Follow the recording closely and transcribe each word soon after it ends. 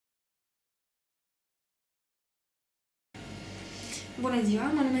Bună ziua,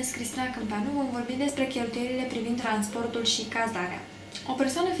 mă numesc Cristina Câmpeanu, vom vorbi despre cheltuielile privind transportul și cazarea. O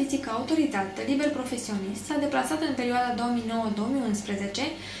persoană fizică autorizată, liber profesionist, s-a deplasat în perioada 2009-2011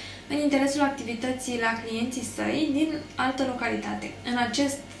 în interesul activității la clienții săi din altă localitate. În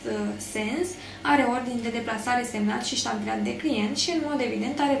acest sens, are ordin de deplasare semnat și ștampilat de client și, în mod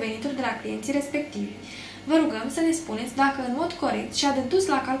evident, are venituri de la clienții respectivi. Vă rugăm să ne spuneți dacă, în mod corect, și-a dedus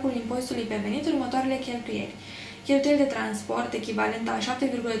la calculul impozitului pe venit următoarele cheltuieli. Cheltuieli de transport echivalent la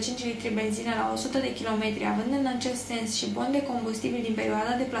 7,5 litri benzină la 100 de km, având în acest sens și bon de combustibil din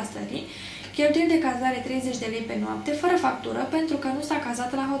perioada deplasării, cheltuieli de cazare 30 de lei pe noapte, fără factură, pentru că nu s-a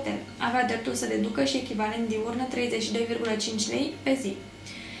cazat la hotel. Avea dreptul să deducă și echivalent diurnă 32,5 lei pe zi.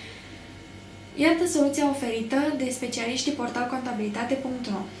 Iată soluția oferită de specialiștii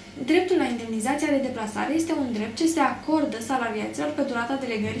portalcontabilitate.ro. Dreptul la indemnizația de deplasare este un drept ce se acordă salariaților pe durata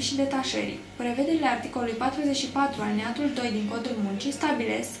delegării și detașării. Prevederile articolului 44 alineatul 2 din Codul Muncii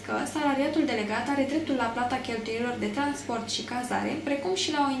stabilesc că salariatul delegat are dreptul la plata cheltuielilor de transport și cazare, precum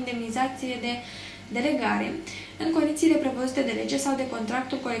și la o indemnizație de delegare, în condițiile prevăzute de lege sau de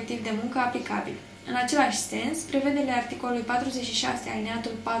contractul colectiv de muncă aplicabil. În același sens, prevederile articolului 46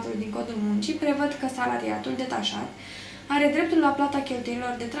 alineatul 4 din Codul Muncii prevăd că salariatul detașat are dreptul la plata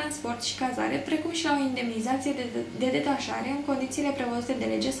cheltuielilor de transport și cazare, precum și la o indemnizație de detașare în condițiile prevăzute de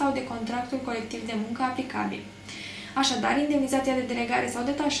lege sau de contractul colectiv de muncă aplicabil. Așadar, indemnizația de delegare sau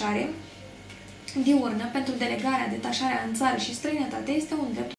detașare diurnă pentru delegarea, detașarea în țară și străinătate este un drept